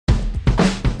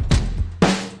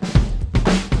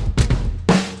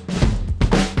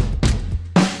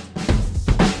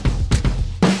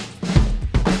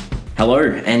Hello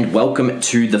and welcome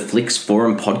to the Flicks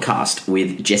Forum podcast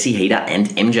with Jesse Heater and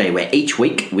MJ, where each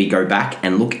week we go back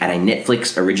and look at a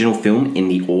Netflix original film in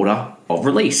the order of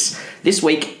release. This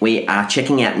week we are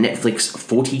checking out Netflix's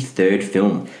 43rd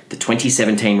film, the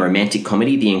 2017 romantic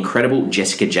comedy The Incredible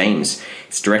Jessica James.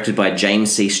 It's directed by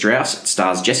James C. Strouse. It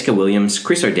stars Jessica Williams,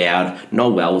 Chris O'Dowd,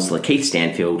 Noel Wells, Lakeith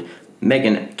Stanfield,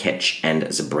 Megan, Ketch and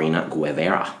Zabryna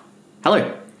Guevara.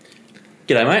 Hello.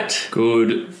 G'day, mate.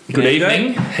 Good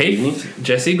evening, Heath.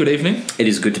 Jesse, good evening. It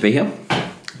is good to be here.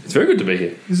 It's very good to be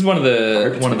here. This is one of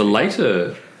the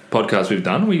later podcasts we've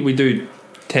done. We do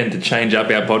tend to change up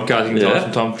our podcasting time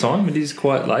from time to time. It is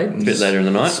quite late. A bit later in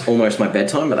the night. It's almost my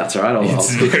bedtime, but that's all right.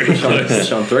 I'll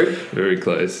push on through. Very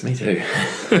close. Me too.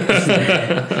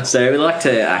 So we like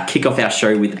to kick off our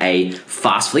show with a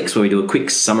Fast Flicks, where we do a quick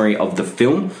summary of the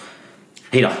film.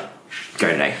 Heater,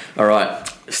 go today. All right.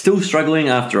 Still struggling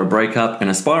after a breakup, an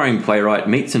aspiring playwright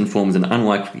meets and forms an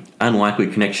unlikely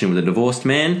connection with a divorced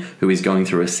man who is going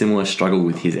through a similar struggle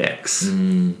with his ex.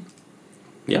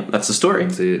 Yeah, that's the story.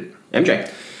 That's it. MJ.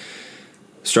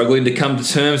 Struggling to come to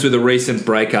terms with a recent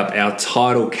breakup, our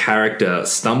title character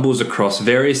stumbles across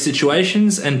various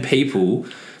situations and people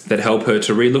that help her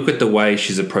to relook at the way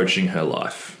she's approaching her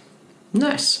life.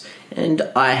 Nice. And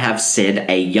I have said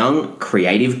a young,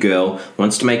 creative girl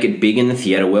wants to make it big in the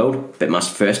theatre world, but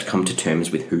must first come to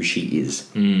terms with who she is.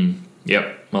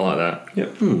 Yep, I like that.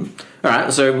 Yep. All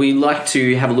right, so we like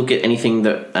to have a look at anything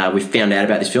that we've found out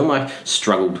about this film. I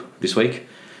struggled this week.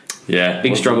 Yeah.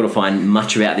 Big struggle to find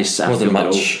much about this Wasn't film at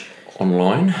all. much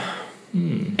online.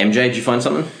 MJ, did you find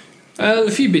something?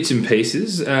 A few bits and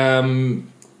pieces.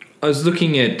 I was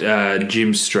looking at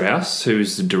Jim Strouse,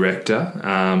 who's the director.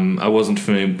 I wasn't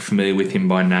familiar with him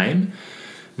by name.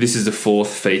 This is the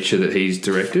fourth feature that he's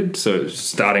directed, so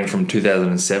starting from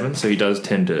 2007, so he does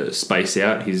tend to space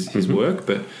out his work,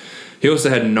 but he also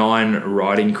had 9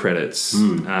 writing credits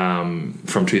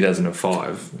from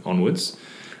 2005 onwards,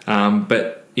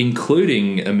 but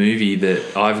including a movie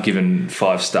that I've given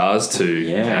 5 stars to.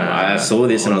 Yeah, I saw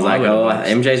this and I was like,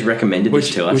 MJ's recommended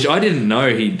this to us. Which I didn't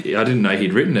know he'd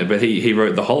written it, but he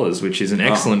wrote The Hollers, which is an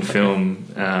excellent film.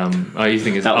 You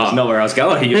think it's that was not where I was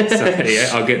going. So, yeah,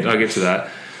 I'll get to that.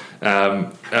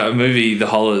 A movie, The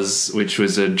Hollers, which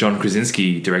was a John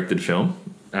Krasinski directed film,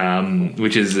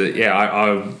 which is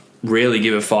I rarely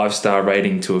give a 5-star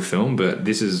rating to a film, but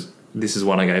this is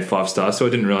one I gave 5 stars. So I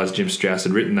didn't realise Jim Strouse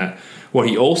had written that. What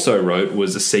he also wrote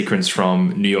was a sequence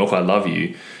from New York, I Love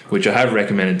You, which I have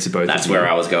recommended to both. That's where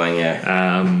I was going.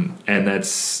 Yeah, and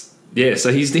that's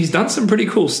so he's done some pretty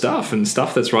cool stuff and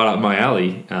stuff that's right up my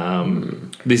alley.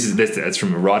 That's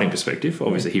from a writing perspective.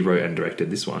 Obviously, he wrote and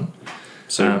directed this one.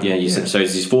 So so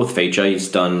it's his 4th feature. He's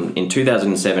done in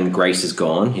 2007. Grace Is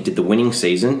Gone. He did The Winning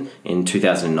Season in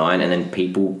 2009, and then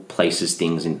People, Places,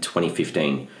 Things in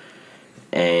 2015,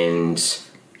 and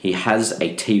he has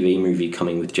a TV movie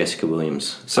coming with Jessica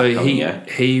Williams. So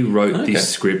he wrote this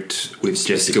script with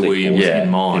Jessica Williams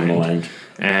in mind.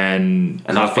 And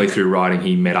halfway through writing,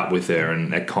 he met up with her,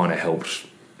 and that kind of helped.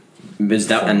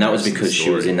 That was because she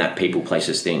was in that People,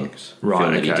 Places, Things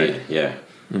film that he did. Yeah.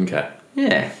 Okay.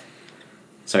 Yeah.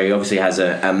 So he obviously has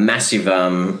a massive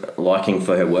liking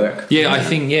for her work. Yeah, I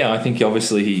think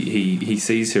obviously he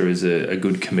sees her as a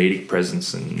good comedic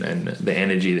presence and the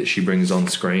energy that she brings on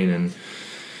screen,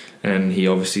 and he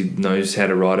obviously knows how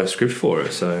to write a script for her.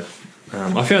 So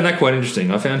I found that quite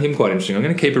interesting. I found him quite interesting. I'm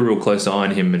going to keep a real close eye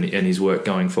on him and his work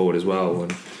going forward as well,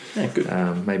 and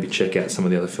good. Maybe check out some of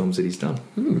the other films that he's done.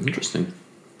 Interesting.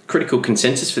 Critical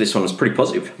consensus for this one was pretty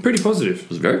positive. Pretty positive. It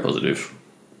was very positive.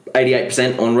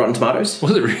 88% on Rotten Tomatoes.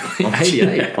 Was it really?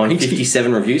 88? On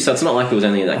 57 reviews, so it's not like it was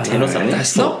only like 10 or something.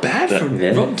 That's not bad for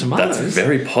Rotten Tomatoes. That's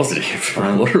very positive for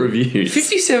a lot of reviews.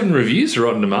 57 reviews for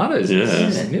Rotten Tomatoes. Yeah.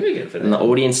 That's significant for that. And the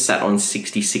audience sat on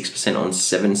 66% on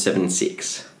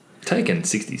 776. Taken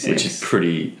 66. Which is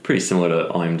pretty similar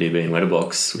to IMDb and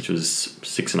Letterboxd, which was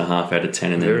 6.5 out of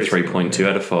 10 and then 3.2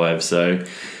 out of 5. So,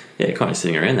 yeah, kind of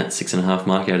sitting around that 6.5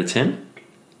 mark out of 10.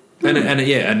 And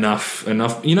enough.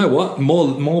 You know what?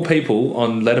 More people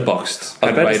on Letterboxd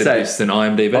have rated this than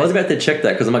IMDb. I was about to check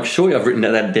that because I'm like, surely I've written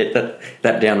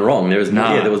that down wrong. There was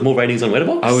more ratings on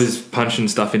Letterboxd. I was punching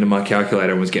stuff into my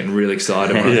calculator and was getting really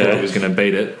excited when I thought it was going to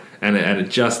beat it. And it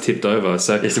just tipped over.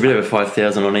 So it's a bit over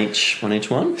 5,000 on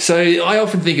each one. So I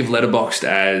often think of Letterboxd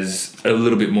as a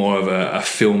little bit more of a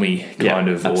filmy kind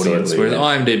of audience, whereas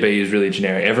IMDb is really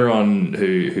generic. Everyone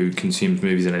who consumes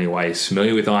movies in any way is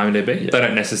familiar with IMDb. Yeah. They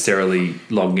don't necessarily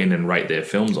log in and rate their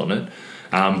films on it.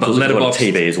 But Letterboxd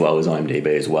Letterboxd TV as well as IMDb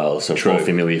as well, so it's True. more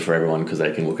familiar for everyone because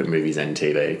they can look at movies and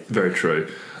TV. Very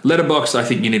true. Letterboxd, I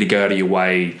think you need to go out of your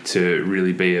way to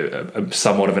really be a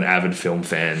somewhat of an avid film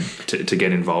fan to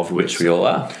get involved with. Which we all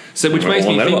are. So, which We're makes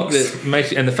all me on think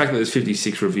Letterboxd. and the fact that there's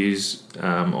 56 reviews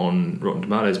on Rotten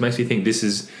Tomatoes makes me think this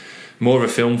is more of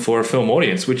a film for a film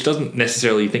audience, which doesn't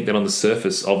necessarily think that on the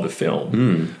surface of the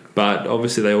film, but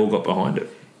obviously they all got behind it.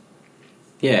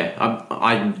 Yeah,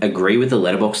 I agree with the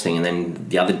Letterboxd thing, and then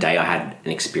the other day I had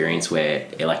an experience where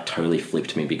it like totally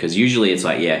flipped me, because usually it's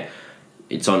like, yeah,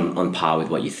 it's on par with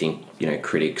what you think, you know,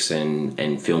 critics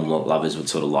and film lovers would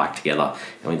sort of like together.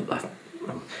 And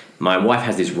my wife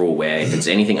has this rule where if it's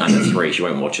anything under 3, she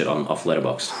won't watch it off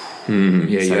Letterboxd.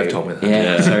 Yeah, you have told me that.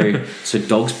 Yeah, so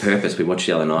Dog's Purpose we watched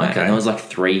the other night, Okay. and it was like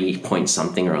 3 point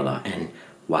something or other, and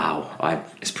wow,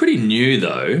 It's pretty new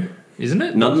though, isn't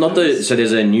it? so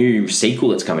there's a new sequel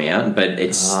that's coming out, but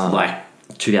it's like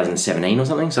 2017 or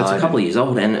something, so it's a couple of years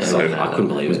old, and I couldn't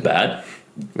believe it was it. bad.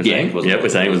 Yeah, We're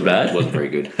saying it was bad. It wasn't very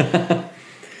good.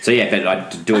 So yeah, but I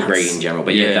do agree in general.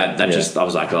 But just I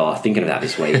was like, thinking about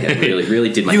this week, it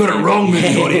really did. You got it wrong,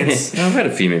 movie audience. I've had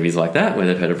a few movies like that where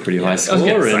they've had a pretty high score.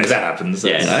 That happens.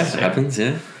 Yeah, it happens.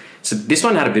 Yeah. So this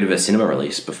one had a bit of a cinema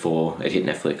release before it hit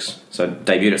Netflix. So it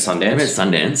debuted at I read Sundance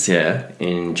Sundance. Yeah.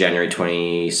 in January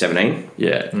 2017,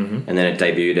 Yeah. and then it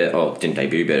debuted didn't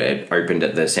debut, but it opened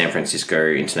at the San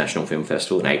Francisco International Film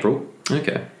Festival in April.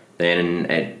 Okay. Then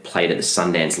it played at the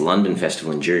Sundance London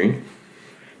Festival in June.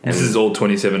 This is all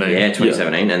 2017. Yeah,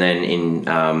 2017. And then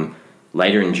in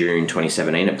later in June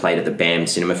 2017, it played at the BAM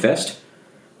Cinema Fest,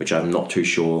 which I'm not too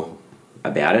sure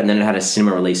about it. And then it had a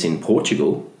cinema release in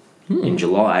Portugal in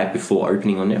July before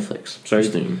opening on Netflix. So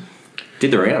Interesting.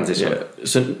 did the rounds this one.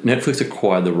 So Netflix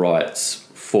acquired the rights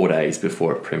 4 days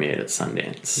before it premiered at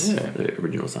Sundance. Yeah. The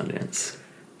original Sundance.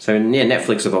 So yeah,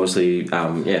 Netflix have obviously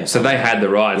So they had the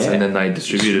rights Yeah. and then they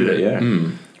distributed it.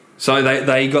 Yeah. So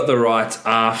they got the rights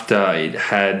after it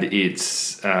had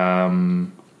its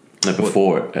No,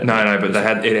 before it. no, but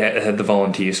it had the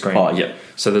volunteer screening. Oh, yeah.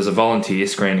 So there's a volunteer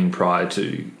screening prior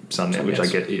to Sundance, which I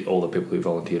get all the people who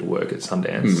volunteered to work at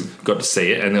Sundance got to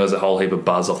see it, and there was a whole heap of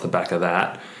buzz off the back of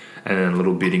that, and then a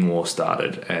little bidding war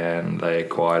started, and they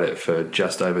acquired it for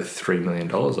just over $3 million,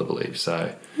 I believe.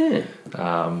 So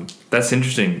that's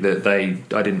interesting that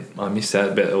I missed out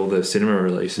about all the cinema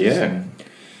releases. Yeah.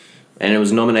 And it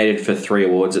was nominated for 3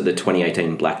 awards at the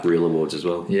 2018 Black Reel Awards as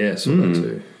well. Yeah, saw that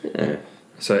too. Yeah.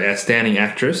 So outstanding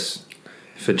actress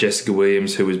for Jessica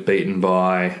Williams, who was beaten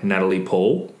by Natalie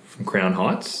Paul from Crown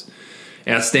Heights.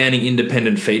 Outstanding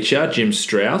independent feature, Jim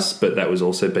Strouse, but that was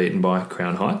also beaten by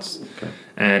Crown Heights. Okay.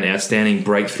 And outstanding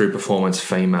breakthrough performance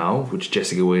female, which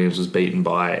Jessica Williams was beaten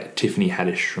by Tiffany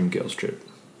Haddish from Girls Trip.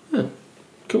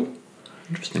 Cool.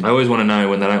 Interesting. I always want to know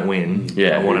when they don't win.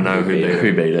 Yeah. I want to know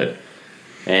who beat it.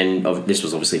 And this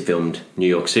was obviously filmed New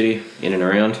York City, in and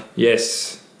around.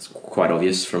 Yes. It's quite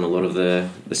obvious from a lot of the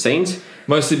scenes.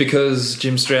 Mostly because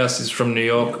Jim Strouse is from New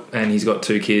York and he's got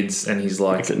 2 kids and he's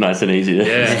like... Makes it nice and easy to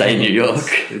stay in New York.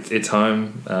 It's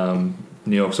home.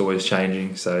 New York's always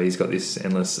changing, so he's got this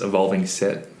endless evolving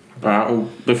set. All right, well,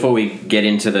 before we get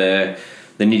into the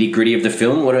nitty-gritty of the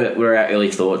film, what are our early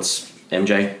thoughts,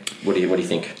 MJ? What do you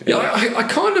think? Yeah, I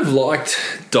kind of liked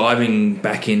diving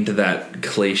back into that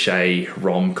cliche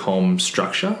rom-com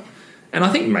structure. And I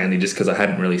think mainly just because I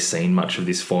hadn't really seen much of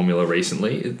this formula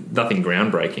recently. Nothing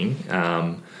groundbreaking.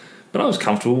 But I was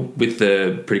comfortable with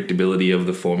the predictability of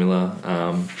the formula.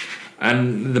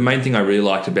 And the main thing I really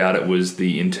liked about it was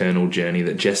the internal journey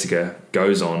that Jessica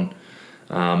goes on.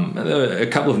 And there were a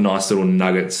couple of nice little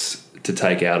nuggets to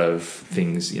take out of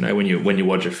things. You know, when you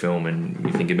watch a film and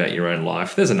you think about your own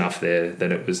life, there's enough there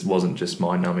that it wasn't just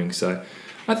mind-numbing. So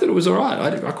I thought it was all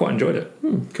right. I quite enjoyed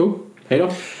it. Cool. Peter?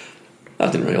 I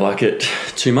didn't really like it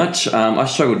too much. I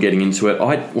struggled getting into it.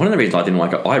 One of the reasons I didn't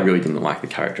like it, I really didn't like the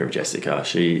character of Jessica.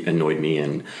 She annoyed me,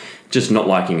 and just not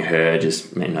liking her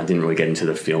just meant I didn't really get into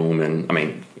the film. And I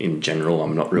mean, in general,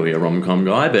 I'm not really a rom-com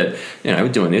guy, but you know,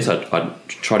 doing this, I'd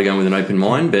try to go in with an open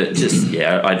mind. But just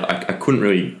I couldn't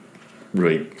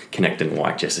really connect and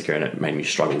like Jessica, and it made me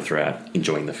struggle throughout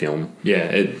enjoying the film. Yeah,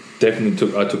 it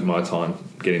definitely I took my time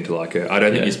getting to like her. I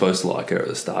don't think you're supposed to like her at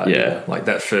the start. Yeah. Like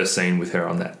that first scene with her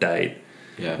on that date.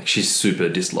 Yeah. Like she's super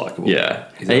dislikable. Yeah.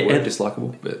 Is that word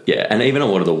dislikable? But Yeah, and even a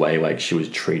lot of the way like she was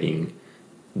treating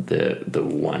the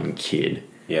one kid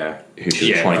Yeah. who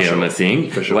she was trying to give him a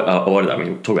thing. For sure. A lot of that, I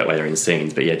mean, we'll talk about later in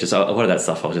scenes, but yeah, just a lot of that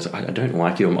stuff, I was just, I don't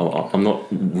like you. I'm not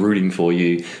rooting for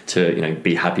you to,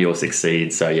 be happy or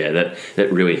succeed. So yeah,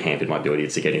 that really hampered my ability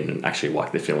to get in and actually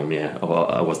like the film. Yeah,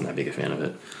 I wasn't that big a fan of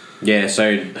it. Yeah,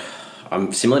 so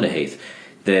I'm similar to Heath.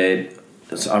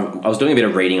 So I was doing a bit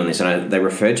of reading on this, and they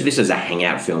referred to this as a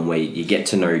hangout film where you get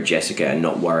to know Jessica and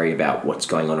not worry about what's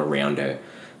going on around her.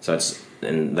 So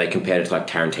and they compared it to like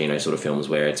Tarantino sort of films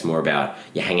where it's more about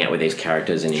you hang out with these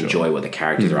characters and enjoy what the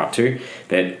characters are up to.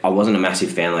 But I wasn't a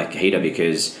massive fan like Hida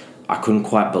because I couldn't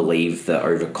quite believe the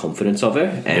overconfidence of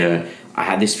her, and I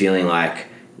had this feeling like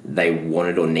they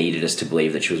wanted or needed us to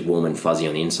believe that she was warm and fuzzy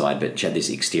on the inside, but she had this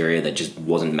exterior that just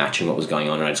wasn't matching what was going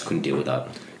on, and I just couldn't deal with that.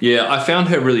 Yeah, I found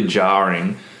her really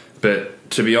jarring,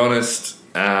 but to be honest,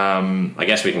 I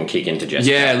guess we can kick into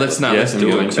Jessica. Yeah, let's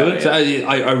do it. So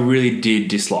I really did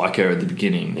dislike her at the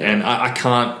beginning, and I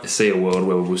can't see a world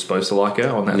where we were supposed to like her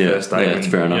on that first day. Yeah, that's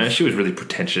fair enough. You know, she was really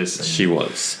pretentious. And she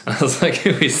was. I was like,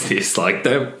 "Who is this? Like,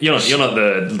 you're not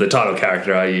the title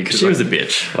character, are you?" She was a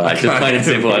bitch. Like, just plain and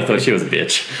simple. I thought she was a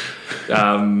bitch.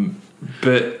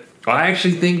 But I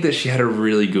actually think that she had a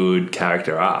really good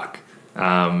character arc.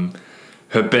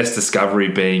 Her best discovery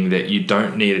being that you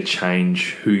don't need to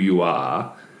change who you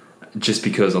are just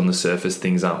because on the surface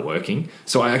things aren't working.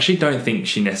 So I actually don't think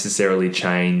she necessarily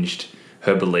changed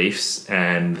her beliefs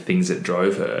and the things that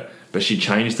drove her, but she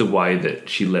changed the way that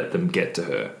she let them get to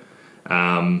her.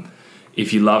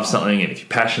 If you love something and if you're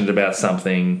passionate about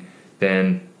something,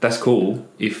 then that's cool.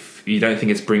 If you don't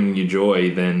think it's bringing you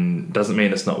joy, then doesn't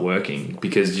mean it's not working,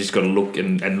 because you just got to look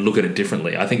and look at it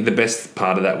differently. I think the best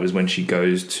part of that was when she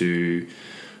goes to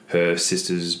her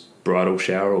sister's bridal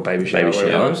shower or baby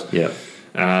shower. Yeah.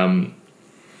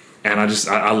 And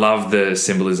I love the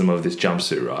symbolism of this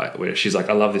jumpsuit, right? Where she's like,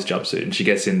 I love this jumpsuit. And she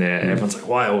gets in there and everyone's like,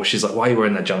 why? Or she's like, why are you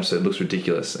wearing that jumpsuit? It looks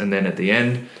ridiculous. And then at the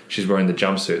end, she's wearing the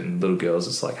jumpsuit and the little girl's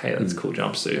just like, hey, that's a cool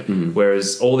jumpsuit.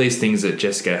 Whereas all these things that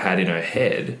Jessica had in her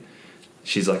head,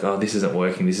 she's like, oh, this isn't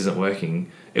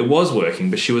working. It was working,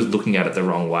 but she was looking at it the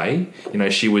wrong way. You know,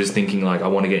 she was thinking like, I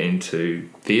want to get into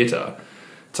theatre.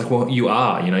 It's like, well, you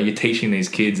are, you're teaching these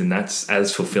kids, and that's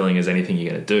as fulfilling as anything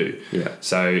you're going to do. Yeah.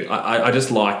 So I just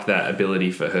liked that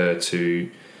ability for her to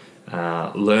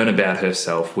learn about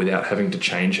herself without having to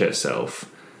change herself,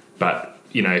 but,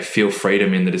 feel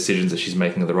freedom in the decisions that she's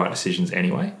making are the right decisions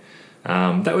anyway.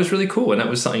 That was really cool, and that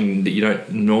was something that you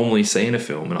don't normally see in a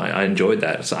film, and I enjoyed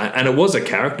that. So, and it was a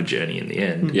character journey in the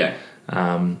end. Yeah.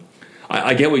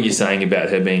 I get what you're saying about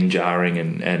her being jarring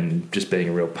and just being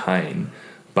a real pain,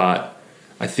 but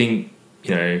I think,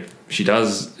 she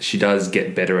does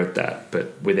get better at that,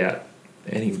 but without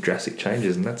any drastic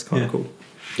changes, and that's kind of cool.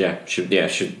 Yeah, should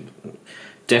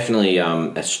definitely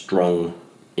a strong,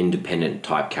 independent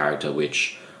type character,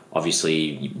 which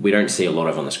obviously we don't see a lot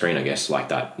of on the screen, I guess, like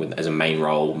that, as a main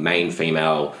role, main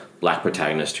female black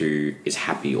protagonist who is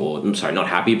happy, not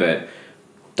happy, but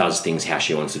does things how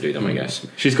she wants to do them, I guess.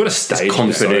 She's got a stage. She's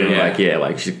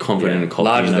confident, she's confident and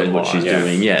confident in what she's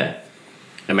doing,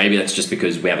 And maybe that's just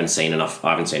because I haven't seen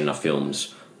enough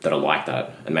films that are like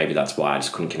that, and maybe that's why I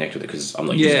just couldn't connect with it, because I'm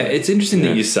like, it's interesting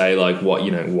that you say like why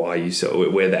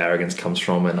where the arrogance comes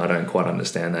from, and I don't quite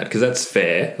understand that, because that's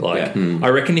fair. I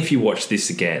reckon if you watch this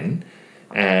again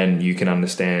and you can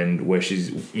understand where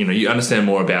she's, you understand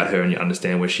more about her and you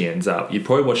understand where she ends up, you'd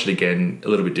probably watch it again a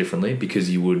little bit differently,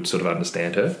 because you would sort of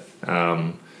understand her.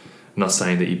 Not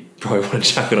saying that you probably want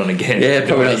to chuck it on again. Yeah,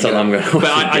 probably not something I'm going to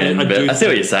watch again. I see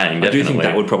what you're saying. Definitely. I do think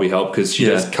that would probably help, because she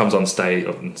just comes on screen,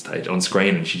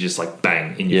 and she just like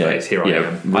bang in your face. Here I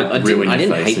am. I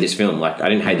didn't hate this film. Like, I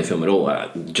didn't hate the film at all.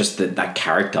 Just that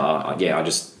character. I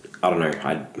don't know.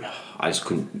 I just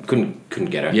couldn't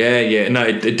get her. Yeah. No,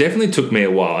 it definitely took me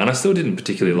a while, and I still didn't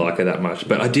particularly like her that much.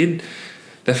 But I did.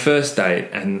 The first date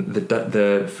and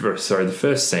the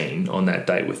first scene on that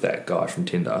date with that guy from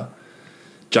Tinder,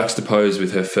 juxtaposed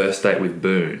with her first date with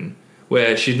Boone,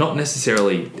 where she's not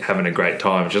necessarily having a great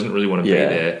time. She doesn't really want to be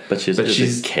there. But she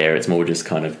doesn't care. It's more just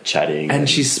kind of chatting. And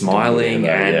she's smiling,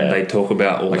 and they talk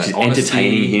about all that she's honesty.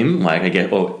 Entertaining him. Like, I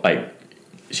get,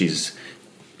 she's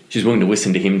willing to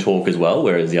listen to him talk as well,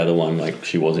 whereas the other one, like,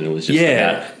 she wasn't. It was just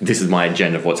about, this is my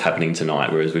agenda of what's happening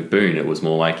tonight. Whereas with Boone, it was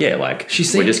more like, we're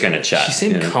just going to chat. She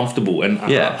seemed comfortable, and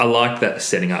I like that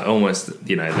setting up. Almost,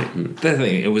 the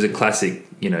thing. It was a classic,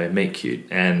 meet cute,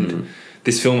 and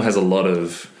this film has a lot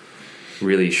of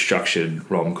really structured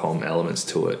rom-com elements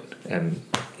to it. And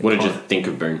what did you think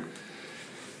of Boone?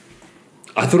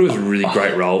 I thought it was a really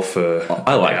great role for.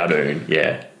 I like Boone.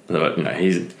 Yeah.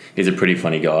 He's a pretty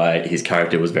funny guy. His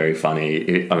character was very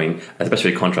funny. I mean,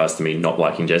 especially contrast to me not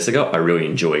liking Jessica, I really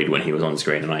enjoyed when he was on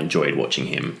screen, and I enjoyed watching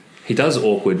him. He does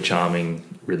awkward charming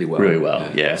really well. Really well,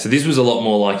 yeah. So this was a lot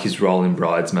more like his role in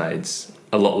Bridesmaids,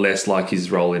 a lot less like his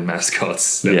role in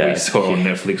Mascots that we saw on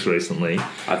Netflix recently.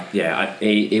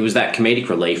 He was that comedic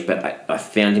relief, but I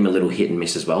found him a little hit and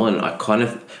miss as well, and I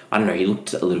don't know, he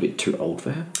looked a little bit too old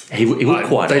for her. He looked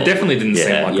quite They old. definitely didn't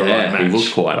seem like a right match. He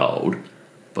looked quite old,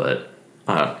 but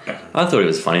I thought it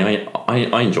was funny.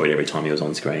 I enjoyed every time he was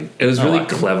on screen. It was really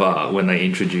clever when they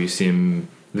introduce him.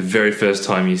 The very first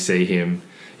time you see him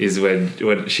is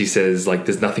when she says, like,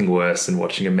 there's nothing worse than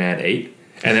watching a man eat.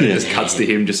 And then it just cuts to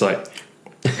him just like...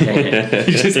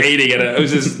 he's just eating it. It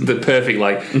was just the perfect,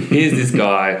 like, here's this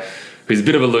guy who's a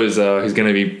bit of a loser, who's going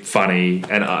to be funny,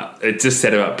 and it just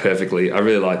set him up perfectly. I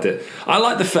really liked it. I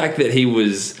liked the fact that he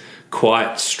was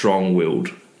quite strong-willed,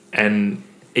 and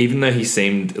even though he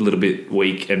seemed a little bit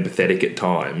weak and pathetic at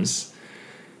times,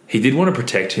 he did want to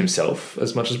protect himself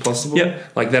as much as possible.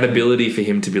 Yep. Like that ability for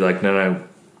him to be like, no,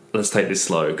 let's take this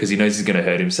slow, because he knows he's going to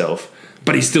hurt himself,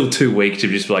 but he's still too weak to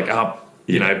just be like,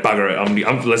 bugger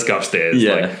it, let's go upstairs.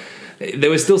 Yeah. Like, there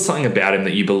was still something about him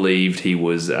that you believed he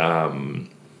was,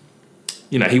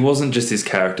 he wasn't just this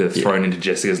character thrown into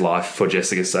Jessica's life for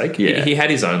Jessica's sake. Yeah. He had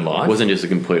his own life. It wasn't just a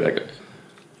complete, like,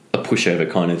 a pushover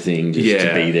kind of thing, just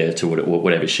to be there to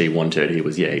whatever she wanted. He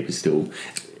was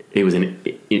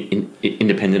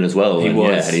independent as well. He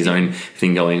had his own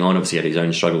thing going on. Obviously, he had his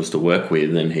own struggles to work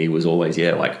with, and he was always,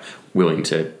 willing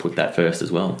to put that first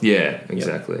as well. Yeah,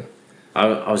 exactly. Yep.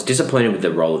 I was disappointed with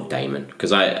the role of Damon,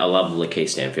 because I love Lakeith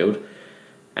Stanfield,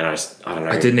 and I don't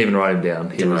know. I didn't even write him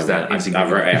down. He was that I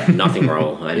wrote nothing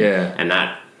role, and, and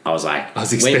that I was like, I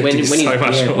was expecting so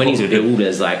much more. When he's billed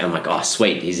as like, I'm like, oh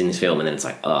sweet, he's in this film, and then it's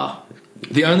like,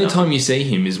 the only time you see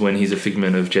him is when he's a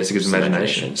figment of Jessica's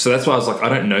imagination. So that's why I was like, I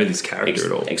don't know this character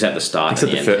at all. Except the start.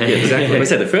 Except and the end. first. Yeah, exactly. I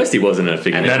said the first he wasn't a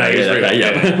figment. No, he was real.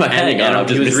 And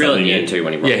he was real at the end too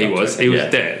when he he was. He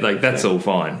was there. Like, that's all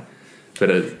fine. But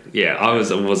I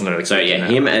wasn't expecting that.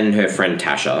 Him and her friend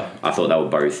Tasha, I thought they were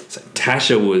both. So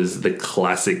Tasha was the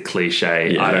classic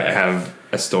cliche. I don't have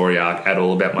a story arc at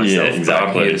all about myself, but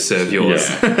I'm here to serve yours.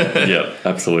 Yeah,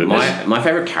 absolutely. My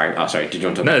favourite character... Oh, sorry, did you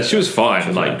want to talk about she was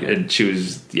fine. And she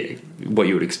was what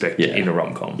you would expect in a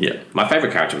rom-com. Yeah. My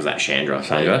favourite character was that Chandra.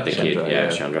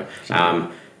 Chandra.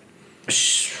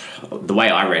 The way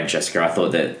I read Jessica, I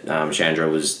thought that Chandra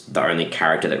was the only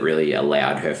character that really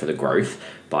allowed her for the growth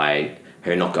by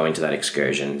her not going to that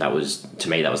excursion. To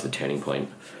me, that was the turning point.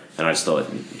 And I just thought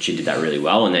she did that really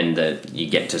well. And then you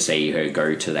get to see her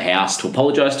go to the house to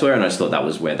apologise to her. And I just thought that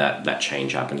was where that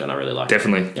change happened. And I really liked it.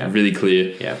 Definitely. Really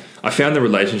clear. Yeah. I found the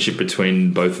relationship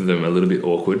between both of them a little bit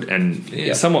awkward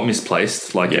and somewhat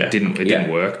misplaced. Like it didn't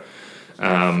work.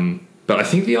 But I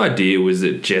think the idea was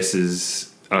that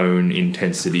Jess's own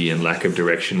intensity and lack of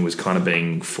direction was kind of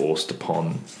being forced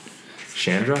upon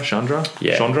Chandra?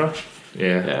 Yeah. Chandra?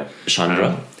 Yeah.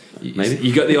 Chandra. Maybe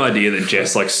you got the idea that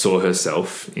Jess saw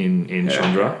herself in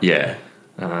Chandra. Yeah.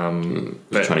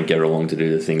 But trying to get her along to do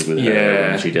the things with her,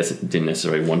 and she just didn't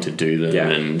necessarily want to do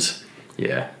them. And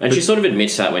she sort of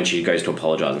admits that when she goes to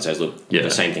apologise and says, "Look,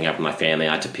 the same thing happened to my family.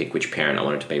 I had to pick which parent I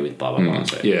wanted to be with." Blah blah blah.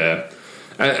 So. Yeah.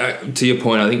 To your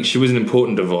point, I think she was an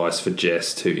important device for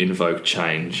Jess to invoke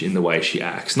change in the way she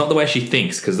acts, not the way she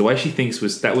thinks, because the way she thinks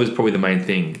was probably the main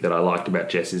thing that I liked about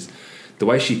Jess is. The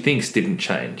way she thinks didn't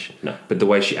change, but the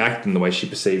way she acted and the way she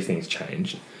perceived things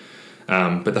changed.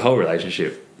 But the whole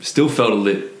relationship still felt a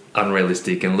little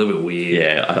unrealistic and a little bit weird.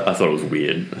 Yeah, I thought it was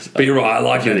weird. But you're right, I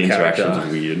like the character. interactions was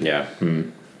weird. Yeah.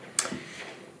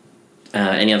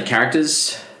 Any other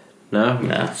characters? No?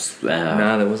 Nah.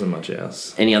 There wasn't much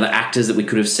else. Any other actors that we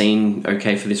could have seen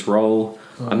okay for this role?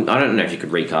 I don't know if you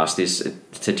could recast this.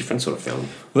 It's a different sort of film.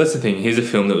 Well, that's the thing. Here's a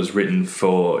film that was written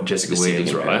for Jessica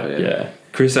Williams, right? Yeah.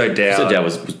 Chris O'Dowd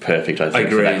was perfect, I think,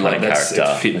 agree, for that kind of character.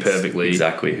 It fit perfectly.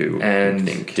 Exactly who and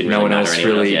I think. No one else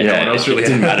really It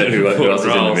didn't matter who else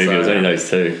was in the movie. It was only those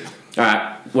two. All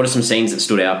right. What are some scenes that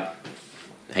stood out?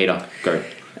 Hater, go.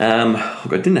 I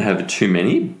didn't have too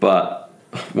many, but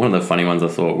one of the funny ones I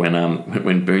thought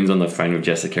when Boone's on the phone with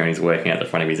Jessica and he's working at the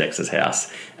front of his ex's house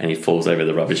and he falls over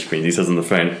the rubbish bins. He says on the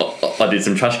phone, "I did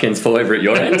some trash cans fall over at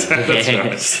your end." That's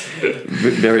right.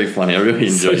 Very funny. I really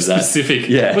enjoyed that. Specific.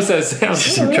 Yeah. What's that sound?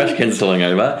 Some trash cans falling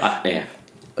over.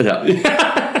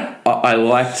 I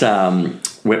liked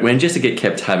when Jessica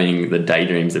kept having the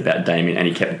daydreams about Damien and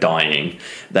he kept dying.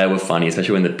 They were funny,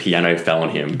 especially when the piano fell on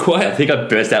him. I think I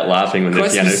burst out laughing when the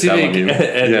piano fell on him.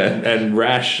 And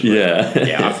rash.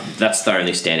 That's the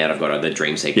only standout I've got on the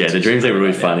dream sequence. Yeah, the dreams were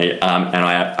really funny. And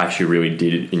I actually really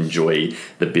did enjoy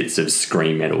the bits of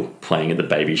scream metal playing at the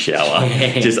baby shower.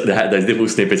 Just those little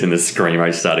snippets in the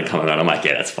screamo started coming on. I'm like,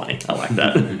 yeah, that's funny. I like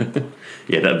that.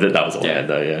 That was all I had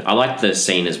though, I liked the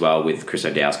scene as well with Chris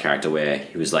O'Dowd's character where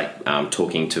he was like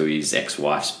talking to his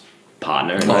ex-wife's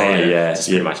partner. And just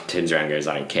pretty much turns around and goes,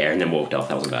 I don't care, and then walked off.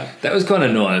 That wasn't bad. That was kind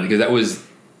of annoying because that was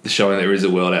showing there is a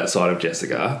world outside of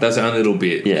Jessica. That's the only little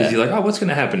bit. Because you're like, oh, what's going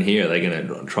to happen here? Are they going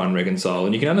to try and reconcile?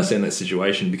 And you can understand that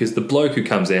situation because the bloke who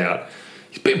comes out,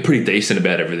 he's been pretty decent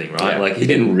about everything, right? Yeah, like he's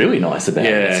been really nice about it.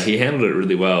 Yeah, he handled it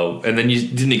really well. And then you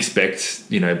didn't expect,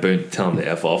 Boone to tell him to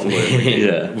F off,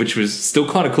 which was still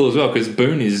kind of cool as well because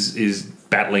Boone is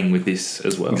battling with this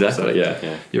as well. Exactly, so,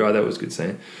 yeah. You're right, that was a good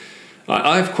scene.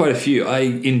 I have quite a few.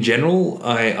 In general,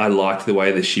 I liked the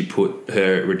way that she put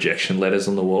her rejection letters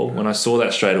on the wall. When I saw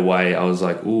that straight away, I was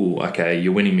like, ooh, okay,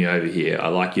 you're winning me over here. I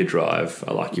like your drive.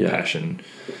 I like your passion.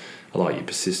 I like your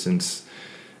persistence.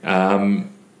 I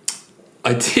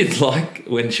did like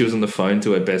when she was on the phone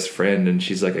to her best friend and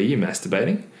she's like, are you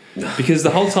masturbating? Because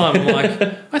the whole time I'm like,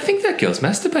 I think that girl's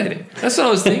masturbating. That's what I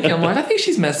was thinking. I'm like, I think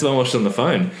she's masturbating while she's on the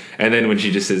phone. And then when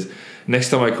she just says, next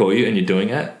time I call you and you're doing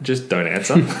that, just don't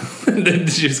answer. And then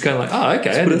she's just kind of like, oh,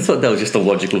 okay. But I thought that was just a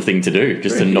logical thing to do,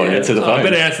 just to not answer the phone. I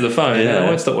better answer the phone. Yeah. I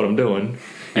won't stop what I'm doing.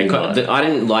 And I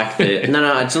didn't like the...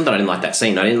 No, it's not that I didn't like that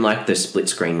scene. I didn't like the split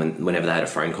screen whenever they had a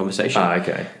phone conversation.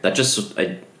 Okay. That just...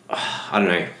 I don't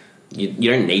know.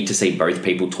 You don't need to see both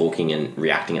people talking and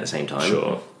reacting at the same time.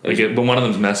 Sure. But one of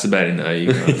them's masturbating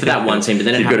though. For that one scene, but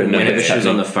then it happened whenever she was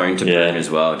on the phone to Boone as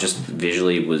well. Just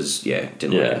visually was...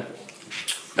 didn't like it.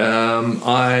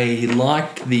 I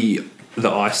liked the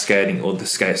ice skating or the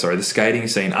skating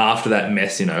scene after that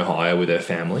mess in Ohio with her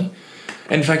family.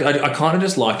 And in fact, I kind of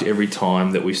just liked every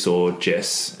time that we saw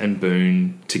Jess and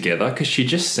Boone together because she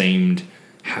just seemed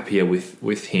happier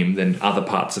with him than other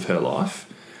parts of her life.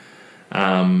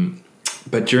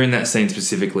 But during that scene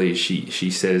specifically,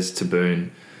 she says to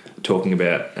Boone, talking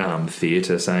about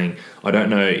theatre, saying, I don't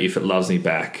know if it loves me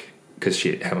back because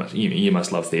how much you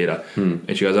must love theatre.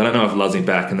 And she goes, I don't know if it loves me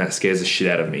back, and that scares the shit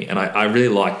out of me. And I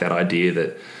really like that idea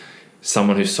that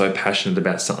someone who's so passionate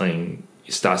about something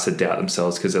starts to doubt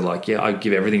themselves because they're like, yeah, I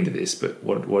give everything to this, but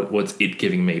what's it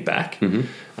giving me back? And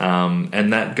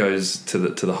that goes to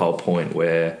the whole point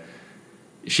where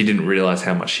she didn't realise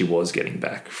how much she was getting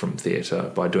back from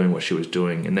theatre by doing what she was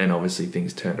doing, and then obviously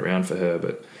things turned around for her.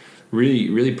 But really,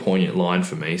 really poignant line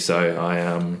for me. So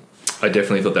I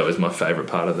definitely thought that was my favourite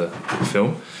part of the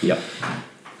film. Yep.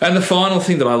 And the final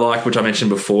thing that I like, which I mentioned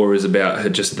before, is about her,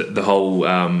 just the whole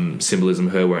symbolism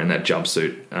of her wearing that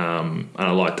jumpsuit. And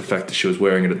I like the fact that she was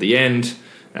wearing it at the end.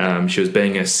 She was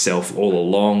being herself all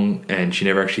along, and she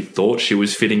never actually thought she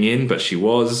was fitting in, but she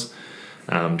was.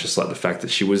 Just like the fact that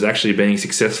she was actually being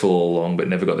successful all along, but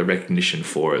never got the recognition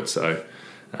for it. So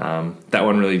that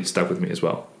one really stuck with me as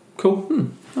well. Cool.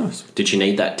 Nice. Did she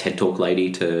need that TED Talk lady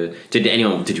to... Did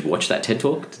you watch that TED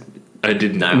Talk? I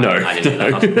didn't. No. I didn't.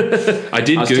 I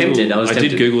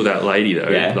did Google that lady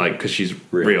though, because she's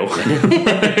real.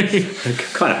 I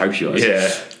kind of hope she was.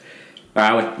 Yeah.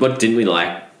 All right. What didn't we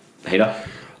like, Peter?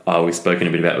 We've spoken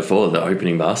a bit about before the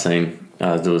opening bar scene.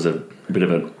 There was a bit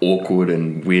of an awkward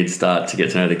and weird start to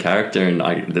get to know the character, and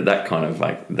that kind of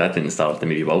that didn't start off the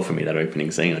movie well for me. That opening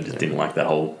scene, I just didn't like that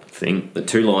whole thing. The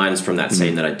two lines from that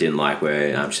scene that I didn't like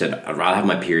were she said, "I'd rather have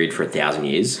my period for 1,000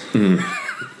 years,"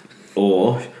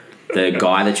 or the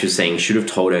guy that she was saying should have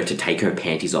told her to take her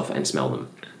panties off and smell them.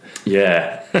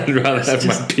 Yeah, I'd rather have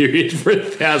my period for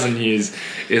 1,000 years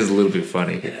is a little bit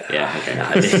funny. Yeah,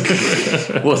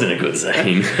 okay. Wasn't a good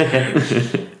scene.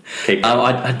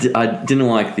 I didn't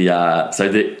like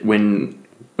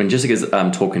when Jessica's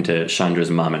talking to Chandra's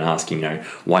mum and asking,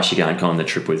 why she can't go on the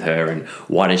trip with her and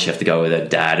why does she have to go with her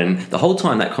dad, and the whole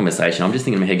time that conversation, I'm just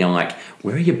thinking in my head going like,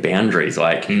 where are your boundaries?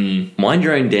 Like, mind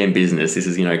your own damn business. This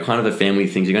is, kind of a family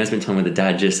thing. You're going to spend time with the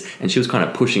dad and she was kind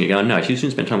of pushing it, going, no, she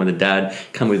shouldn't spend time with the dad.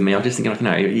 Come with me. I'm just thinking like,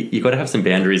 no, you got to have some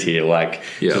boundaries here. Like,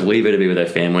 just leave her to be with her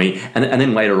family. And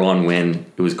then later on when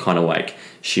it was kind of like,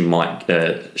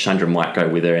 Chandra might go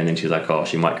with her, and then she's like, oh,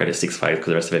 she might go to Six Flags because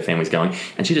the rest of her family's going,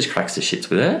 and she just cracks the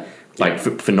shits with her. Like,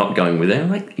 for not going with her.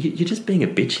 Like, you're just being a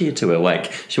bitch here to her. Like,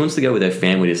 she wants to go with her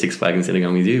family to Six Flags instead of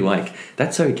going with you. Like,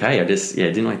 that's okay. I just,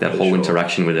 didn't like that whole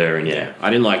interaction with her. And I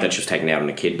didn't like that she was taking out on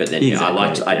a kid, but then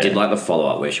I did like the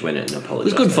follow-up where she went and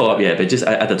apologized. It was good follow-up, but just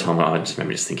at the time, I just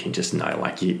remember just thinking, no,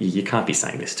 like, you can't be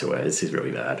saying this to her. This is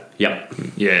really bad. Yep.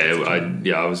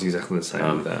 I was exactly the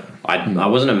same with that. I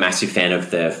wasn't a massive fan of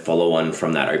the follow-on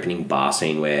from that opening bar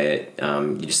scene where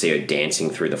you just see her dancing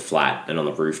through the flat and on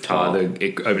the rooftop.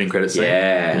 The opening credits scene.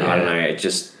 Yeah, I don't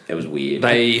know. It was weird.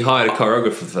 They hired a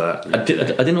choreographer for that. I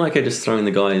didn't like her just throwing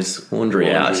the guy's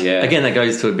laundry out. Yeah. Again, that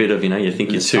goes to a bit of, you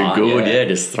think you're too good.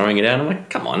 Just throwing it out. I'm like,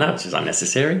 come on, that's just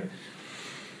unnecessary.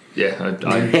 Yeah, I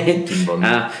didn't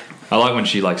bother me. I like when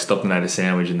she like stopped and ate a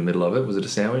sandwich in the middle of it. Was it a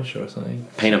sandwich or something?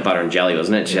 Peanut butter and jelly,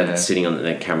 wasn't it? She had it sitting on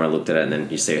the camera, looked at it, and then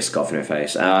you see her scoff in her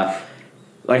face.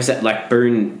 Like I said, like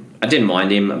Boone, I didn't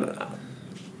mind him.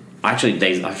 Actually,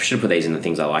 I should have put these in the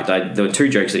things I liked. There were two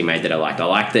jokes that he made that I liked. I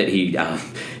liked that he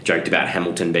joked about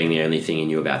Hamilton being the only thing he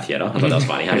knew about theatre. I thought that was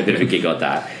funny. I had a bit of a gig at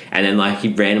that. And then, like, he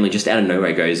randomly, just out of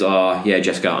nowhere, goes, "Oh, yeah,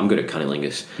 Jessica, I'm good at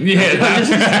cunnilingus." Yeah,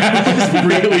 just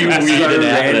really weirded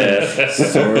out there.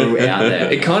 So out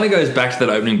there. It kind of goes back to that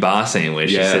opening bar scene where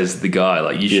she says to the guy,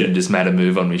 like, "You should have just made a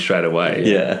move on me straight away."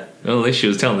 Yeah. Well, at least she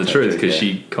was telling the truth because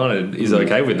she kind of is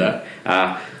okay with that.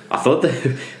 I thought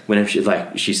that whenever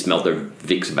she smelled the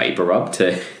Vicks vapor rub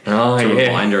to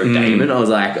remind her of Damon, I was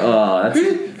like, "Oh, that's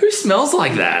who smells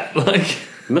like that?" Like,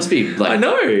 it must be like I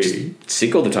know just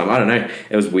sick all the time. I don't know.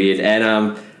 It was weird.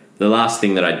 And the last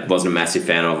thing that I wasn't a massive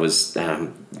fan of was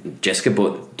Jessica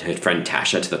brought her friend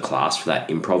Tasha to the class for that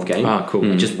improv game. Oh, cool.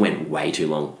 It just went way too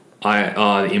long. The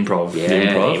improv. Yeah,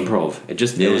 the improv. It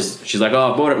was. She's like,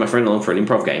 "Oh, I brought my friend along for an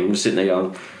improv game." I'm just sitting there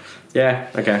going, "Yeah,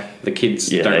 okay." The kids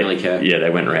don't really care. Yeah, they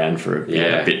went around for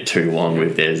a bit too long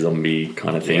with their zombie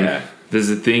kind of thing. Yeah. There's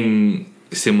a thing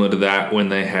similar to that when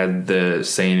they had the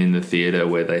scene in the theatre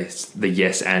where the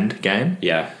yes and game.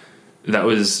 Yeah. That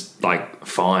was like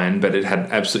fine, but it had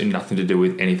absolutely nothing to do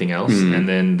with anything else. And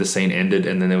then the scene ended,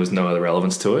 and then there was no other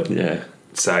relevance to it. Yeah.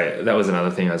 So that was another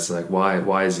thing. I was like,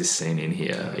 why is this scene in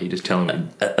here? Are you just telling me?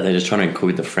 Are they just trying to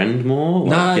include the friend more?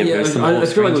 I feel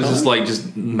like it was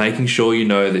just making sure you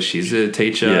know that she's a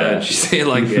teacher. Yeah. And she's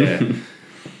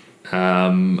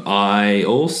I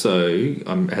also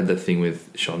had that thing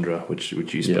with Chandra, which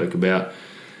you spoke about.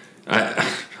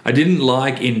 I didn't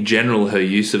like in general her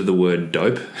use of the word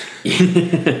dope. But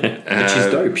she's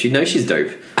dope. She knows she's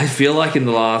dope. I feel like in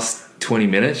the last 20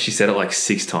 minutes she said it like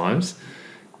 6 times.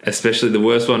 Especially the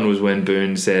worst one was when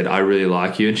Boone said, "I really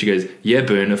like you," and she goes, "Yeah,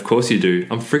 Boone, of course you do.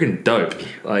 I'm freaking dope."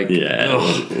 Like,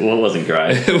 it wasn't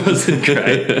great. It wasn't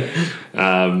great.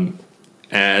 And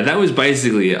that was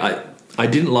basically it. I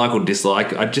didn't like or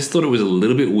dislike. I just thought it was a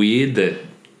little bit weird that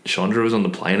Chandra was on the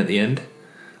plane at the end.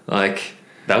 Like,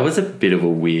 that was a bit of a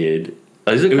weird.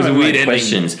 Those are it was a weird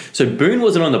questions. So Boone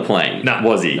wasn't on the plane,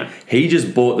 was he? No. He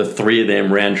just bought the 3 of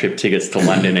them round trip tickets to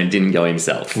London and didn't go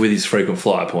himself with his frequent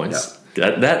flyer points. Yeah.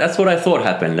 That's what I thought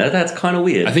happened. That's kind of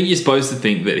weird. I think you're supposed to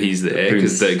think that he's there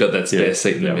because they got that spare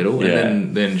seat in the middle,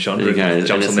 and then Chandra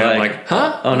jumps on there like,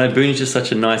 "Huh? Oh no, Boone's just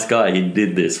such a nice guy. He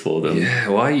did this for them." Yeah,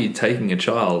 why are you taking a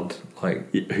child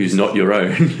like who's not your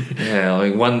own? Yeah,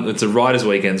 like it's a writers'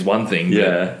 weekend's one thing.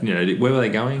 Yeah, but, where were they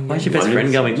going? Why's your best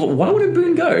friend going? Well, why wouldn't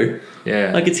Boone go?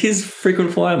 Yeah, like it's his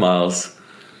frequent flyer miles.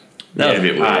 That was a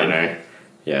bit weird. I don't know.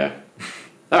 Yeah.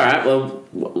 All right. Well,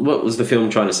 what was the film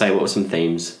trying to say? What were some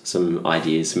themes, some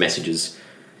ideas, some messages?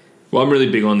 Well, I'm really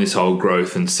big on this whole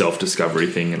growth and self-discovery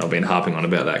thing, and I've been harping on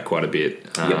about that quite a bit.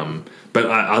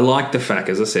 But I like the fact,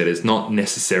 as I said, it's not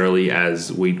necessarily as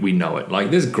we know it.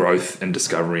 Like, there's growth and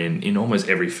discovery in almost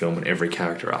every film, and every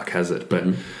character arc has it. But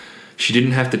she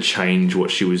didn't have to change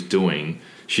what she was doing.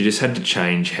 She just had to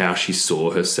change how she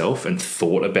saw herself and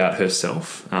thought about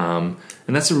herself.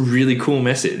 And that's a really cool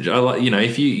message. I like,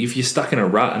 if you're stuck in a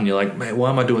rut and you're like, "Man, why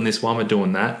am I doing this? Why am I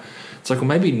doing that?" It's like, well,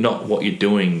 maybe not what you're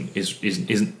doing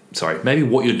maybe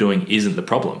what you're doing isn't the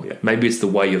problem. Yeah. Maybe it's the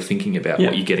way you're thinking about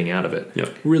what you're getting out of it. Yeah.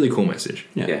 Really cool message.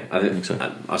 Yeah, I think so.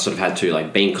 I sort of had to,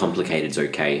 like, being complicated is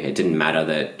okay. It didn't matter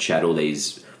that she had all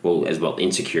these,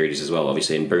 insecurities as well,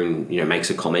 obviously. And Boone, makes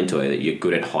a comment to her that you're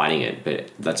good at hiding it,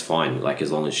 but that's fine. Like,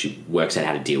 as long as she works out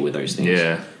how to deal with those things.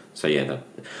 Yeah. So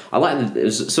I like that. It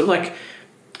was sort of like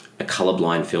a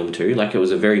colourblind film too. Like, it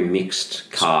was a very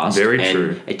mixed cast. Very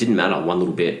true. It didn't matter one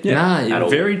little bit. Yeah,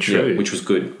 very true. Which was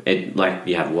good. It, like,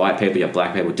 you have white people, you have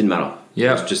black people. It didn't matter.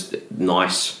 Yeah, it was just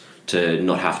nice to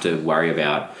not have to worry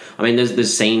about. I mean,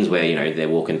 there's scenes where they're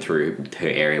walking through her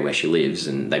area where she lives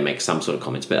and they make some sort of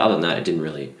comments, but other than that, it didn't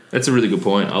really. That's a really good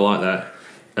point. I like that,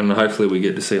 and hopefully we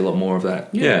get to see a lot more of that.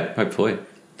 Yeah, hopefully.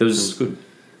 There was good.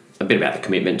 A bit about the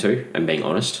commitment too, and being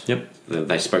honest. Yep.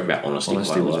 They spoke about honesty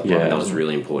quite a lot. Yeah, that was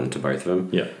really important to both of them.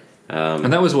 Yeah.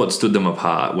 And that was what stood them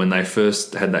apart when they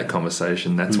first had that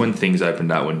conversation. That's when things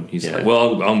opened up. When he's like,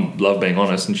 "Well, I love being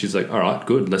honest," and she's like, "All right,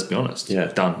 good, let's be honest." Yeah,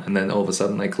 done. And then all of a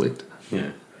sudden they clicked. Yeah.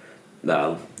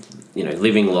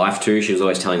 Living life too. She was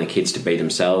always telling the kids to be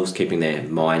themselves, keeping their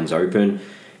minds open.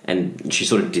 And she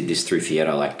sort of did this through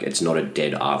theatre. Like, it's not a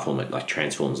dead art form. It, like,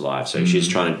 transforms lives. So she's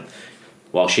trying to.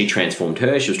 While she transformed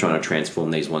her, she was trying to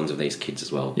transform these ones of these kids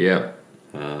as well. Yeah.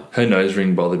 Her nose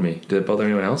ring bothered me. Did it bother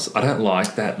anyone else? I don't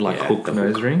like that hook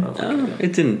nose ring.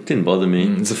 It didn't bother me.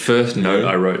 It's the first note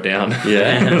I wrote down.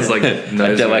 Yeah. It was like I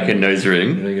don't like a nose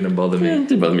ring. Really going to bother me. It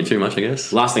didn't bother me too much, I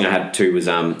guess. Last thing I had too was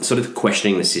sort of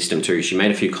questioning the system too. She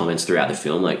made a few comments throughout the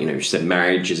film, like, she said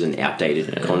marriage is an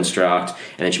outdated construct,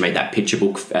 and then she made that picture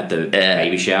book at the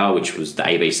baby shower, which was the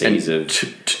ABCs of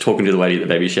talking to the lady at the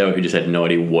baby shower who just had no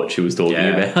idea what she was talking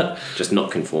about. Just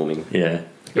not conforming. Yeah.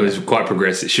 It was quite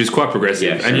progressive. She was quite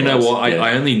progressive. And you know what?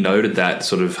 I only noted that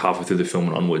sort of halfway through the film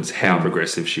and onwards, how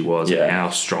progressive she was and how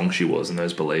strong she was in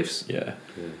those beliefs. Yeah.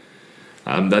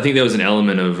 I think there was an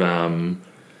element of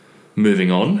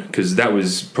moving on, because that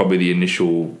was probably the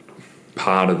initial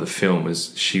part of the film,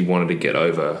 is she wanted to get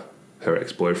over her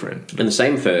ex-boyfriend. And the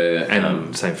same for...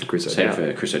 same for Chris O'Dowd. Same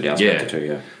for Chris O'Dowd's character too,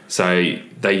 yeah. So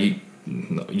they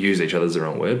use each other's the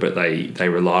wrong word, but they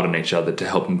relied on each other to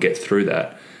help them get through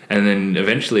that. And then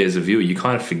eventually, as a viewer, you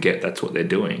kind of forget that's what they're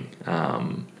doing.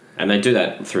 And they do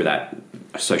that through that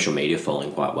social media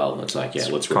following quite well. It's like,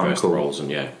 let's reverse the roles and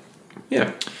yeah.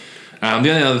 The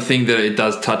only other thing that it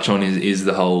does touch on is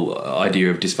the whole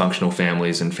idea of dysfunctional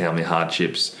families and family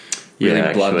hardships.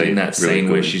 Really blunt in that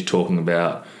scene where she's talking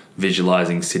about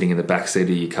visualizing sitting in the backseat of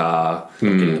your car,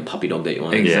 getting the puppy dog that you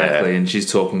want. Exactly, and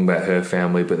she's talking about her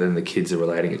family, but then the kids are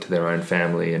relating it to their own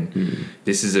family, and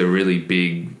this is a really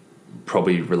big,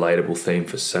 probably relatable theme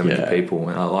for so many people,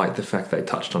 and I like the fact they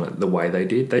touched on it the way they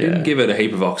did. They didn't give it a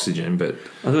heap of oxygen, but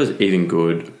I thought it was even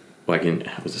good. Like, it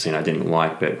was a scene I didn't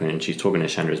like, but when she's talking to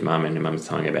Chandra's mum, and her mum's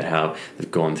telling her about how they've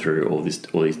gone through all these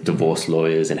divorce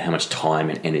lawyers and how much time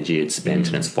and energy it's spent,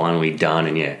 and it's finally done,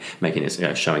 and making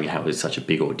it, showing how it's such a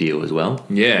big ordeal as well.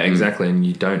 Yeah, exactly, and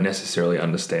you don't necessarily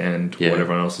understand what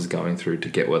everyone else is going through to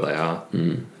get where they are.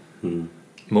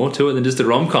 More to it than just a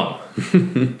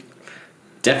rom-com.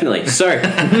 Definitely. So,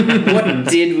 what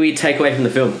did we take away from the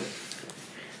film?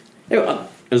 It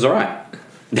was all right.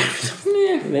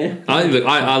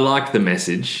 I like the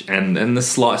message and the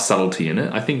slight subtlety in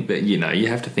it. I think that, you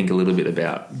have to think a little bit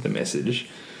about the message.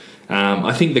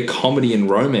 I think the comedy and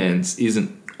romance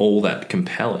isn't all that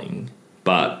compelling,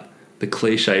 but the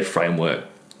cliche framework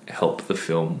helped the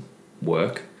film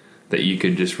work. That you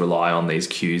could just rely on these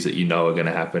cues that are going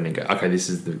to happen and go, okay, this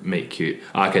is the meet cute.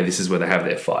 Okay, this is where they have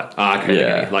their fight.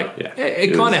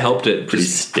 It kind of helped it pretty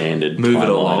standard move it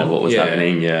along of what was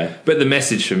happening. Yeah, but the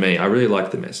message for me, I really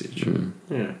liked the message.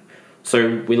 Yeah.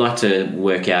 So we like to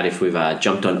work out if we've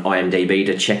jumped on IMDb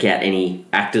to check out any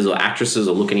actors or actresses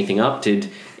or look anything up.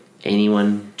 Did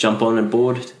anyone jump on and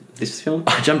board this film?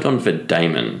 I jumped on for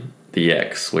Damon, the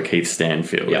ex, Lakeith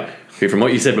Stanfield. Yeah. Who, from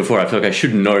what you said before, I feel like I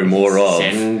should know more of.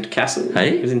 Sandcastle?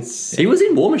 Hey? He was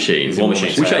in War Machine.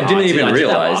 Which I didn't even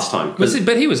realise. Last time. Was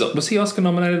he Oscar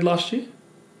nominated last year?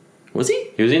 Was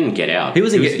he? He was in Get Out. He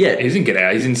was in Get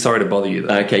Out. He's in Sorry to Bother You,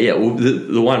 though. Okay, yeah. Well,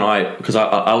 the one because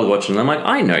I was watching, and I'm like,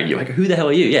 I know you. Like, who the hell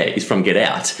are you? Yeah, he's from Get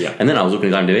Out. Yeah. And then I was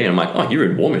looking at IMDb, and I'm like, oh,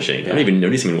 you're in War Machine. I didn't even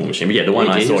notice him in War Machine. But yeah, the one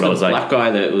I saw, I was like, black guy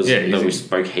that we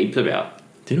spoke heaps about.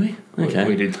 Did we? Okay.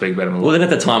 We did speak about him a lot. Well, then at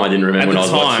the time, I didn't remember when I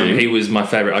was watching. At the time, he was my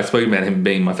favourite. I spoke about him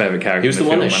being my favourite character. He was the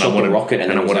one that shot the rocket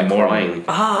and I wanted more crying.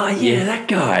 Ah, yeah, that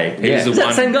guy. Is that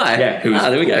the same guy? Yeah.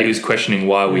 There we go. He was questioning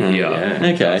why we're here.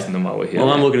 Yeah. Okay. Asking why we're here. Well,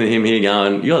 I'm looking at him here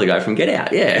going, you're the guy from Get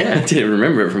Out. Yeah. I didn't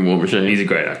remember it from War Machine. He's a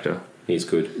great actor. He's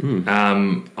good.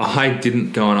 I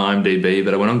didn't go on IMDb,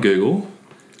 but I went on Google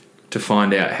to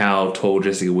find out how tall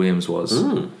Jessica Williams was.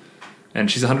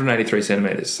 And she's 183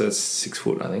 centimetres, so that's 6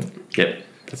 foot, I think. Yep.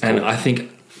 And I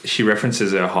think she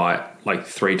references her height like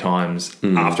 3 times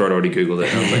after I'd already Googled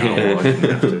it. And I was like, oh, well, I didn't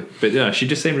have to. But yeah, she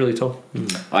just seemed really tall.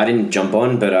 I didn't jump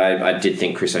on, but I did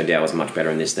think Chris O'Dowd was much better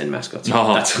in this than Mascots.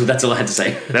 That's all I had to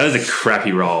say. That was a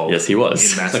crappy role. Yes, he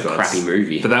was. In Mascots. It's a crappy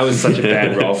movie. But that was such a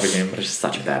bad role for him. It was just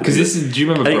such a bad movie. Because do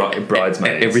you remember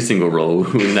Bridesmaids? Every single role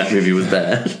in that movie was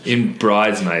bad. In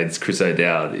Bridesmaids, Chris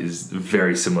O'Dowd is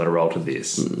very similar role to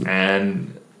this.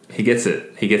 And he gets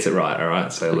it. He gets it right, all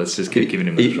right? So let's just keep giving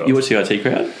him the shots. You watch the IT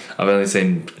Crowd? I've only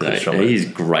seen clips from it. He's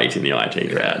great in the IT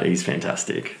Crowd. He's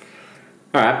fantastic.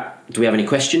 All right. Do we have any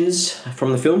questions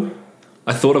from the film?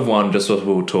 I thought of one just as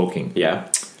we were talking.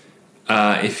 Yeah.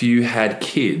 If you had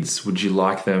kids, would you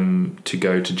like them to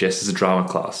go to Jess's drama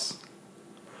class?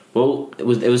 Well, it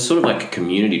was sort of like a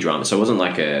community drama, so it wasn't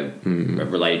like a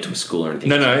related to a school or anything.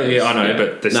 No, I know,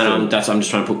 but I'm just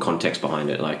trying to put context behind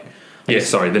it, like. Yeah,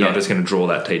 sorry, they're not just going to draw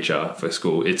that teacher for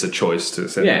school. It's a choice to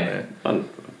set them there.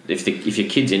 If your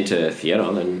kid's into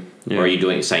theatre, then or are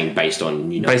you saying based on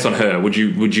based on her? Would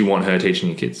you want her teaching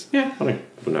your kids? Yeah, I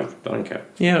don't care.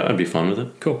 Yeah, I'd be fine with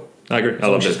it. Cool, I agree. I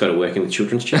love it. She's got to work in the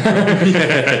children's church. I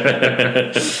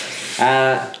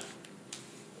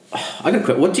got a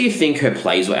question. What do you think her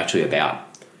plays were actually about?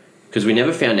 Because we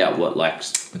never found out what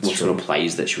true. sort of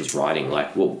plays that she was writing.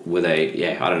 Like, what were they?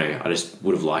 Yeah, I don't know. I just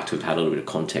would have liked to have had a little bit of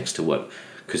context to what,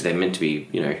 because they're meant to be,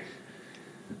 you know.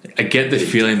 I get the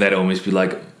feeling they'd almost be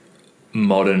like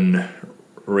modern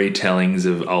retellings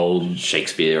of old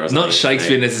Shakespeare or something. Not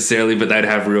Shakespeare necessarily, but they'd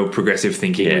have real progressive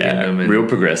thinking within them. And real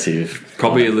progressive.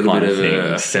 probably a little bit of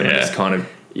a things. feminist kind of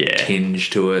tinge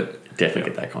to it.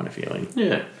 Definitely get that kind of feeling.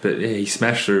 Yeah. But yeah, he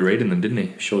smashed through reading them, didn't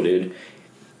he? Sure did.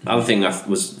 Other thing I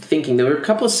was thinking, there were a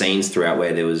couple of scenes throughout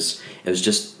where it was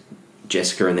just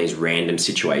Jessica in these random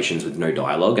situations with no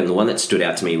dialogue, and the one that stood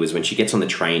out to me was when she gets on the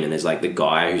train and there's like the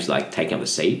guy who's like taking up the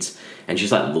seats, and she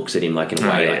just like looks at him like in a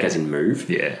way like as in move.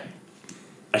 Yeah.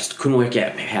 I just couldn't work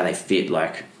out how they fit.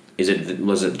 Like,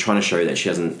 was it trying to show that she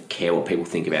doesn't care what people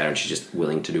think about her and she's just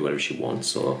willing to do whatever she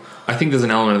wants? Or I think there's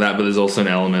an element of that, but there's also an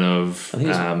element of I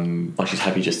think like she's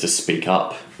happy just to speak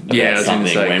up. Yeah, I was going to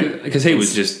say, because he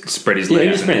was just spread his legs. Yeah,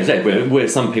 he just spread his legs. Where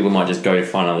some people might just go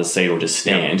find another seat or just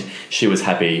stand, she was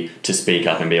happy to speak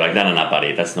up and be like, no,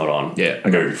 buddy, that's not on. Yeah.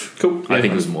 Move. cool. I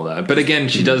think it was more that. But again,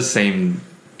 she does seem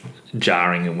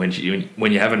jarring, and when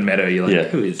you haven't met her, you're like,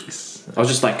 who is this? I was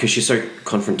just like, because she's so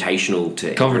confrontational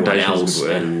to everyone else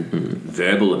and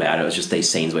verbal about it. It was just these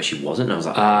scenes where she wasn't. And I was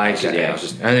like, I think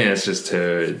that's just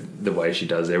her, the way she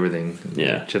does everything.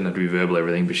 Yeah. She doesn't have to be verbal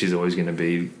everything, but she's always going to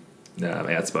be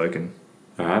outspoken.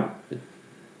 all right,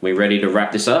 we ready to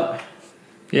wrap this up?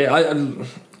 Yeah,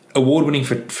 award-winning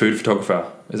for food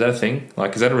photographer. Is that a thing?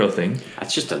 Like, is that a real thing?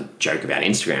 That's just a joke about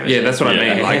Instagram. Yeah, that's what I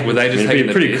mean. Like, were they just It'd be taking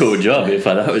a pretty the piss? cool job if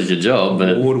that was your job,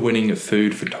 but Award-winning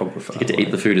food photographer. you get to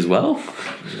eat the food as well.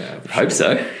 Yeah, I hope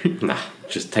so. Nah,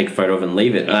 just take a photo of it and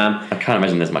leave it. I can't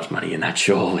imagine there's much money in that,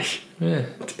 surely. Yeah.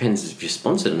 It depends if you're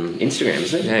sponsored on Instagram,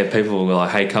 isn't it? Yeah, people were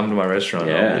like, hey, come to my restaurant.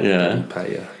 Yeah. I'll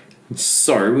pay you.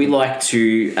 So we like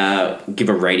to give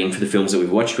a rating for the films that we've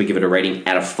watched. We give it a rating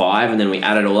out of 5, and then we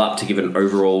add it all up to give it an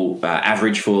overall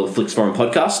average for the Flicks Forum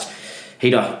podcast.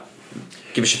 Hida,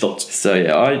 give us your thoughts. So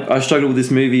yeah, I struggled with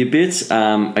this movie a bit.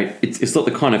 It's not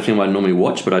the kind of film I normally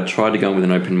watch, but I tried to go in with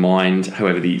an open mind.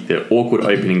 However, the awkward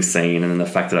opening scene and then the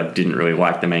fact that I didn't really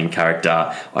like the main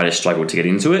character, I just struggled to get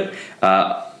into it.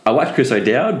 I liked Chris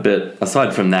O'Dowd, but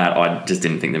aside from that, I just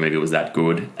didn't think the movie was that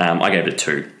good. I gave it a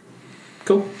 2.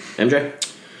 Cool. MJ?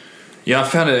 Yeah, I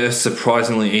found it a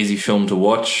surprisingly easy film to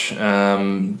watch.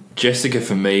 Jessica,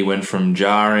 for me, went from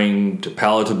jarring to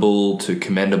palatable to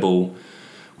commendable,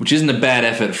 which isn't a bad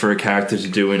effort for a character to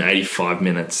do in 85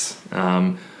 minutes.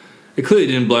 It clearly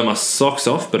didn't blow my socks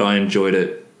off, but I enjoyed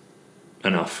it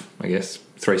enough, I guess.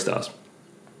 3 stars.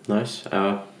 Nice.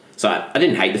 So I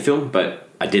didn't hate the film, but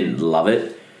I didn't love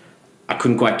it. I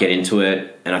couldn't quite get into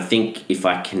it, and I think if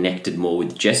I connected more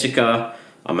with Jessica,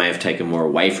 I may have taken more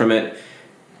away from it.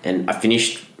 And I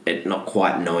finished it not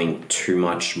quite knowing too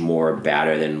much more about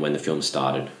her than when the film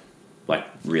started. Like,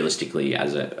 realistically,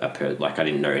 as I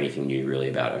didn't know anything new really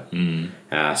about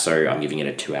her. So I'm giving it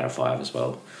a 2 out of 5 as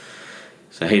well.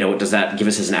 So, Hida, what does that give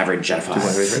us as an average out of 5?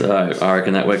 So I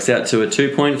reckon that works out to a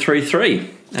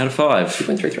 2.33 out of 5.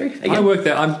 2.33? I worked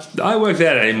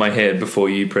that out in my head before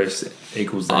you press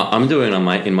equals that. I'm doing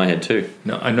it in my head too.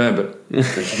 No, I know, but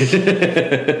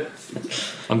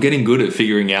I'm getting good at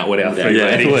figuring out what our food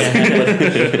rating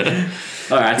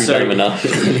is. All right,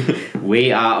 so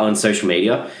we are on social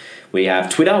media. We have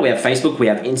Twitter, we have Facebook, we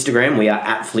have Instagram, we are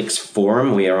at Flicks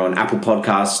Forum, we are on Apple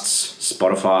Podcasts,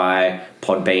 Spotify,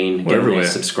 Podbean. We're everywhere.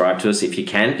 Subscribe to us if you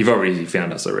can. You've already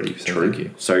found us already, so True. thank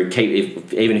you. So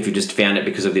even if you just found it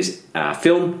because of this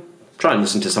film, try and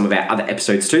listen to some of our other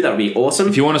episodes too. That would be awesome.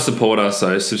 If you want to support us,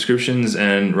 though, subscriptions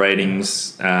and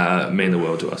ratings mean the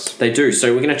world to us. They do.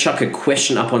 So we're going to chuck a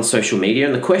question up on social media,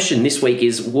 and the question this week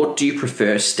is, what do you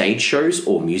prefer, stage shows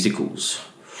or musicals?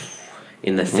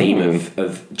 In the theme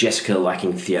of Jessica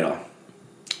liking theatre.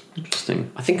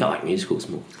 Interesting. I think I like musicals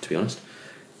more, to be honest.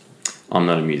 I'm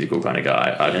not a musical kind of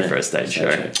guy. I prefer a stage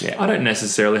show. Yeah. I don't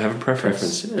necessarily have a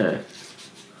preference. Yeah.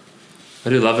 I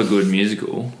do love a good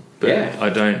musical, but Yeah.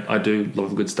 I do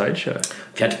love a good stage show.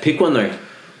 If you had to pick one though.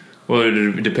 Well, it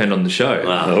would depend on the show.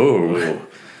 Oh.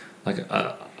 Like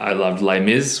I loved Les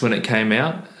Mis when it came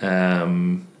out.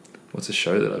 What's a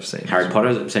show that I've seen? Harry Potter.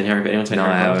 Anyone seen Harry Potter? No,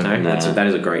 I haven't. No. That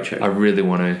is a great show. I really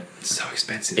want to. It's so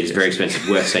expensive. It is very expensive.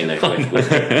 Worth seeing though. Worth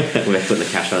putting the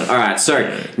cash on it. All right.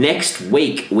 So next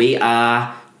week we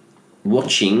are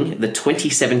watching the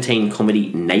 2017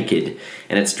 comedy Naked,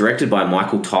 and it's directed by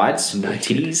Michael Tides.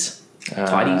 Tides.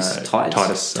 Titus.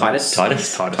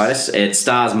 It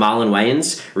stars Marlon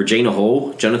Wayans, Regina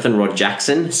Hall, Jonathan Rod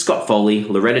Jackson, Scott Foley,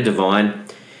 Loretta Devine,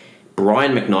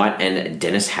 Ryan McKnight and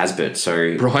Dennis Hasbert.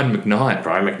 So Brian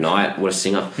McKnight, what a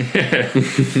singer.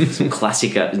 Some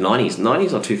classic 90s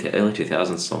or early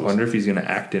 2000s songs. I wonder if he's going to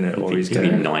act in it or he's He'd be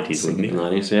going to 90s, wouldn't he?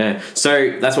 90s, yeah.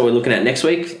 So that's what we're looking at next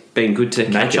week. Been good to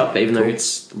catch up, even though Cool.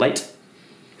 it's late.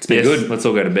 It's been good. Let's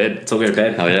all go to bed. Let's all go to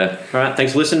bed. Oh, yeah. All right,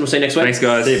 thanks for listening. We'll see you next week. Thanks,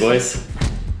 guys. See you, boys.